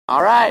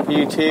Alright,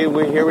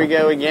 YouTube, here we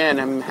go again.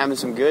 I'm having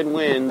some good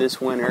wind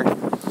this winter.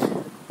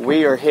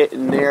 We are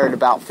hitting there at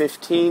about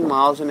 15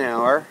 miles an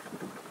hour.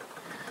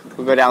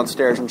 We'll go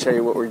downstairs and show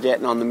you what we're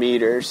getting on the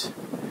meters.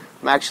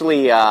 I'm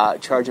actually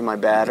charging my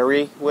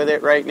battery with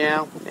it right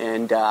now,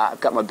 and I've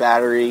got my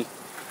battery.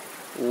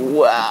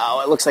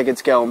 Wow, it looks like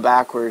it's going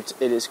backwards.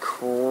 It is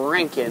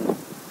cranking.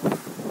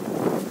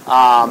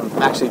 I'm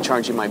actually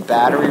charging my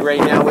battery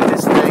right now with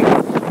this thing.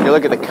 You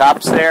look at the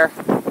cups there.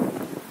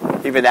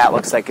 Even that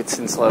looks like it's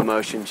in slow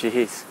motion.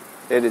 Jeez,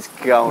 it is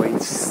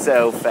going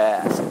so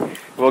fast.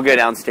 We'll go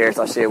downstairs.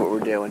 I'll show you what we're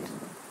doing.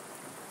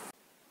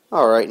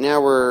 All right, now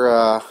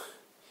we're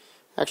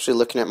actually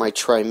looking at my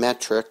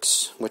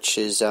trimetrics, which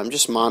is I'm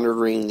just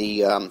monitoring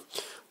the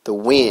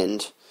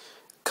wind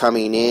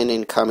coming in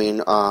and coming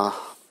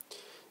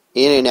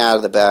in and out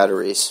of the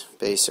batteries,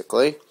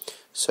 basically.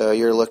 So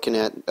you're looking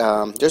at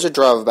there's a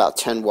draw of about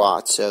 10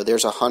 watts. So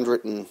there's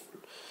 100 and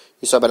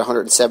you saw about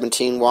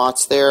 117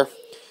 watts there.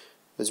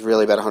 It was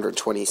really about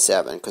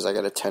 127 because I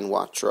got a 10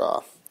 watt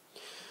draw.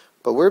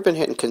 But we've been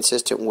hitting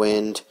consistent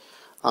wind.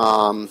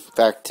 In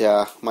fact,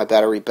 my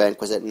battery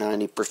bank was at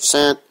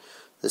 90%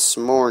 this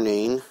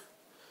morning.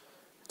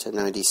 It's at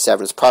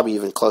 97. It's probably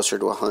even closer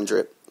to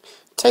 100. It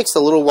takes a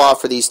little while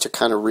for these to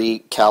kind of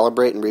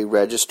recalibrate and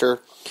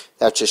re-register.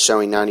 That's just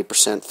showing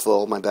 90%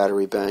 full, my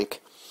battery bank.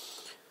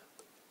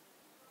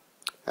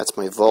 That's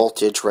my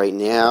voltage right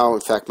now. In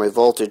fact, my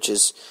voltage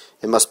is,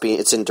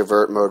 it's in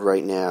divert mode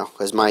right now,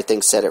 because my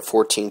thing's set at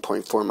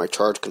 14.4, my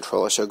charge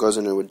controller, so it goes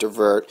into a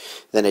divert,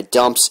 then it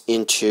dumps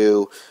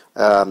into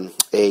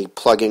a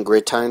plug-in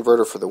grid tie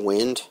inverter for the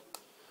wind.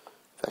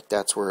 In fact,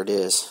 that's where it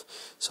is.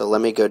 So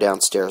let me go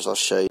downstairs, I'll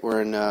show you.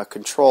 We're in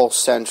Control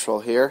Central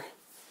here.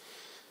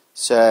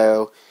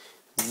 So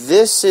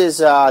this is,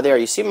 there,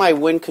 you see my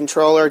wind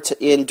controller, it's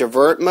in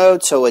divert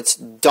mode, so it's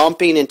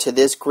dumping into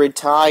this grid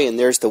tie, and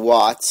there's the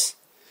watts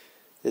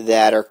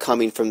that are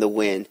coming from the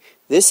wind.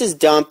 This is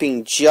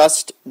dumping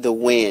just the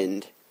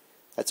wind.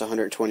 That's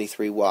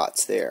 123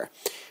 watts there.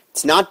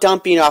 It's not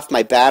dumping off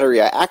my battery.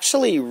 I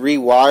actually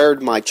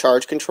rewired my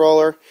charge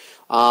controller.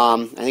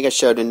 I think I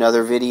showed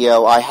another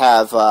video. I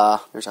have,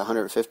 there's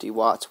 150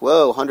 watts.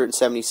 Whoa,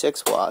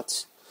 176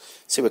 watts.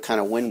 Let's see what kind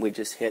of wind we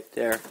just hit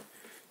there.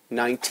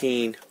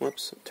 19,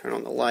 whoops, turn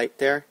on the light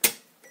there.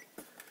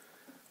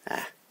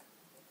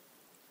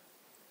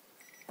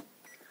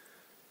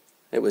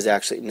 It was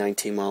actually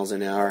 19 miles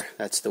an hour.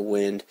 That's the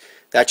wind.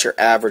 That's your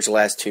average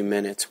last 2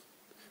 minutes.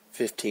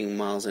 15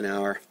 miles an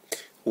hour.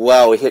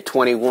 Wow, we hit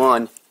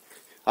 21.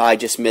 I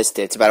just missed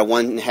it. It's about a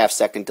 1.5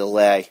 second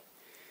delay.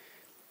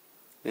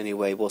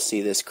 Anyway, we'll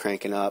see this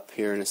cranking up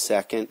here in a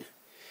second.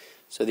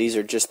 So these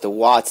are just the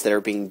watts that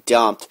are being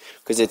dumped,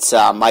 because it's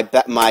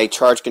my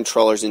charge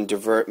controller's in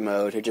divert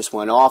mode. It just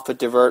went off of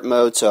divert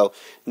mode, so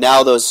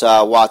now those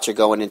watts are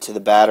going into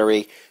the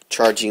battery,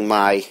 charging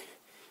my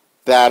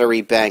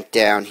battery bank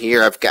down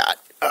here. I've got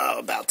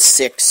about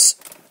 6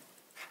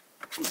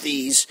 of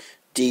these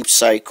deep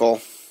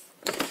cycle,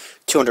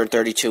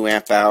 232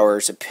 amp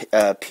hours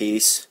a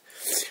piece.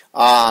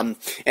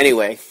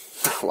 Anyway,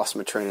 I lost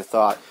my train of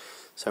thought.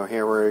 So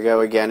here we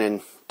go again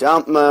in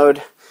dump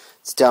mode.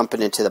 It's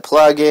dumping into the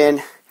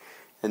plug-in,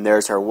 and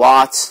there's our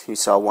watts. You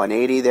saw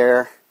 180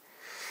 there.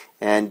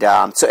 And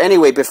so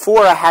anyway,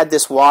 before I had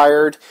this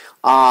wired,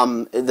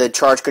 the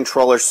charge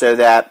controller, so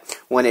that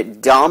when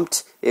it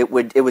dumped, it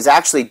was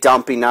actually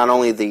dumping not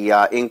only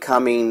the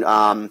incoming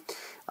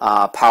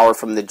power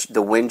from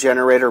the wind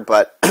generator,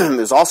 but it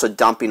was also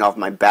dumping off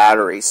my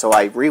battery. So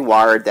I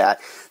rewired that.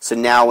 So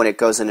now when it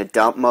goes into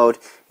dump mode,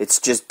 it's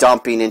just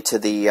dumping into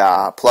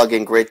the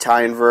plug-in grid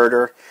tie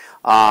inverter,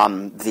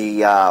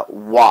 the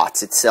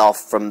watts itself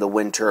from the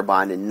wind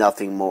turbine, and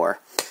nothing more.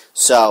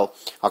 So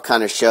I'll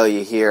kind of show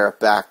you here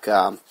back.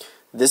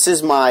 This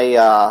is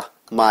my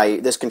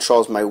this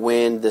controls my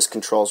wind. This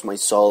controls my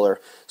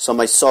solar. So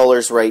my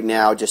solar's right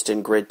now just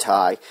in grid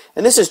tie,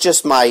 and this is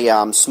just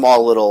my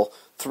small little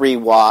 3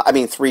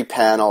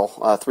 panel,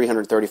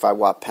 335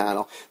 watt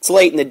panel. It's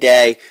late in the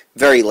day,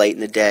 very late in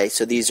the day.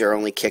 So these are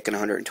only kicking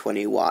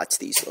 120 watts.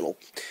 These little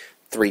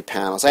 3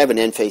 panels. I have an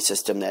Enphase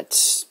system that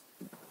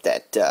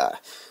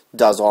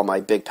does all my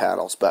big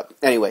panels. But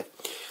anyway.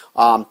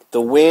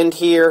 The wind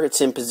here,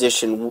 it's in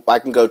position, I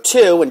can go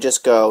 2 and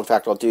just go, in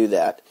fact I'll do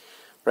that.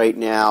 Right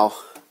now,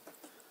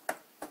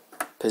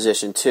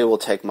 position 2 will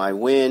take my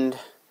wind,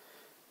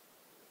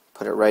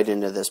 put it right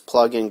into this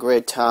plug-in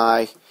grid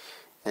tie,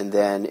 and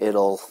then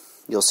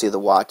you'll see the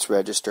watts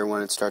register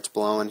when it starts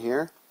blowing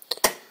here.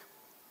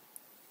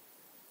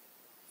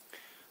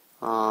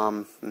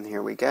 And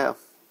here we go.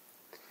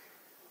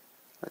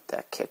 Let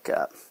that kick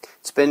up.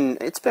 It's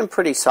been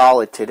pretty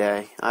solid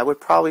today. I would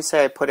probably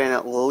say I put in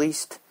at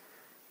least,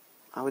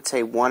 I would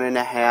say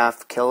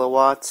 1.5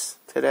 kilowatts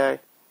today.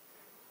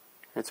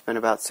 It's been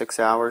about 6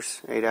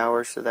 hours, 8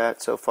 hours of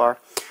that so far.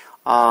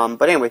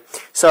 But anyway,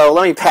 so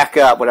let me back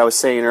up what I was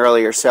saying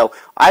earlier. So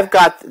I've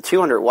got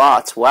 200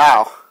 watts.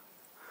 Wow.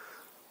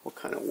 What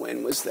kind of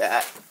wind was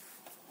that?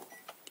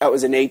 That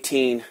was an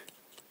 18.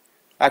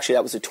 Actually,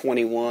 that was a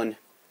 21.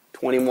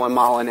 21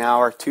 mile an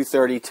hour,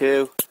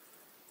 232.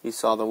 You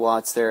saw the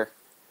watts there.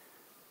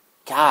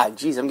 God,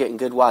 geez, I'm getting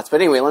good watts.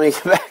 But anyway, let me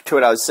get back to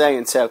what I was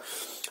saying. So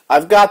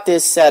I've got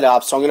this set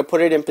up, so I'm going to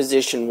put it in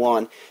position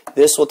 1.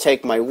 This will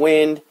take my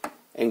wind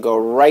and go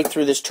right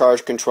through this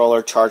charge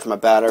controller, charge my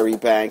battery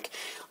bank.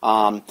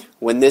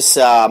 When this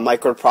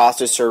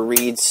microprocessor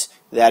reads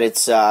that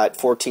it's at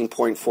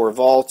 14.4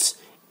 volts,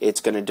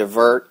 it's going to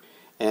divert,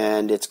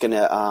 and it's going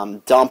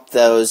to dump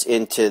those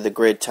into the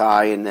grid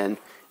tie and then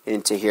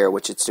into here,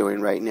 which it's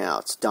doing right now.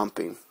 It's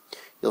dumping.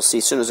 You'll see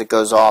as soon as it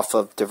goes off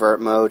of divert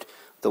mode,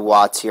 the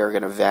watts here are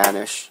going to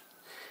vanish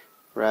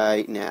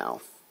right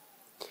now.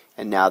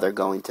 And now they're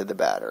going to the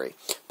battery.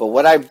 But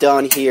what I've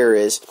done here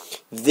is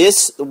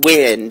this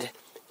wind,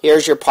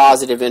 here's your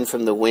positive in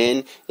from the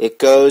wind. It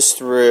goes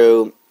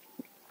through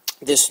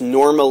this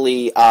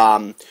normally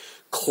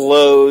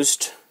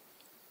closed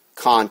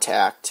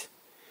contact,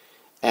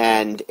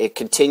 and it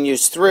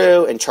continues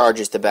through and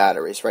charges the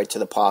batteries right to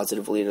the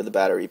positive lead of the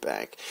battery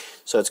bank.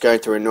 So it's going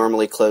through a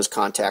normally closed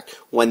contact.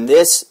 When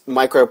this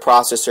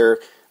microprocessor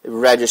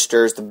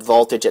registers the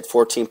voltage at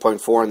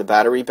 14.4 in the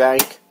battery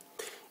bank,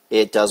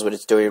 it does what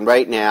it's doing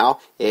right now.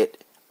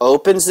 It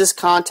opens this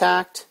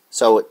contact,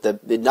 so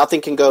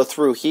nothing can go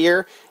through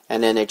here,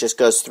 and then it just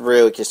goes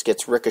through. It just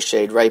gets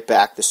ricocheted right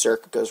back. The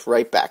circuit goes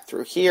right back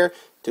through here,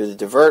 through the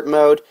divert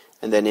mode,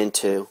 and then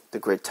into the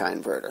grid tie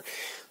inverter.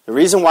 The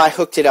reason why I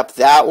hooked it up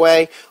that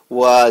way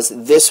was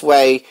this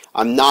way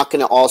I'm not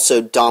going to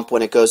also dump,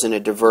 when it goes into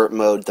divert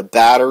mode, the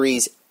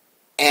batteries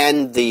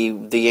and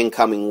the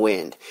incoming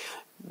wind.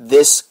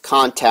 This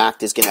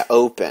contact is going to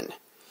open.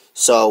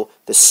 So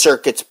the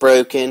circuit's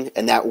broken,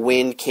 and that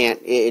wind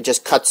it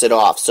just cuts it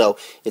off. So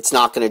it's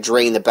not going to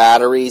drain the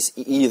batteries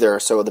either.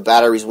 So the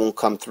batteries won't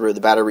come through.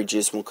 The battery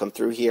juice won't come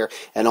through here,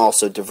 and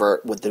also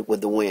divert with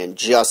the wind,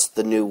 just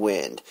the new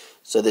wind.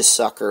 So this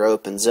sucker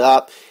opens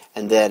up,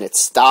 and then it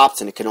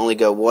stops, and it can only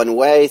go one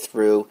way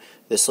through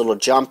this little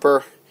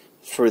jumper,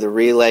 through the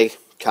relay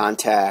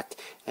contact,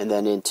 and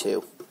then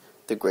into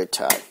the grid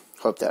tie.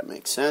 Hope that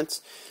makes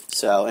sense.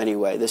 So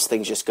anyway, this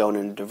thing's just going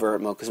into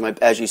divert mode because,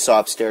 as you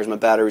saw upstairs, my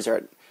batteries are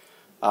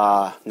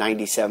at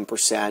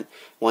 97%.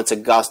 Once a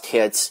gust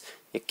hits,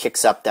 it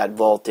kicks up that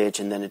voltage,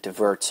 and then it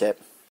diverts it.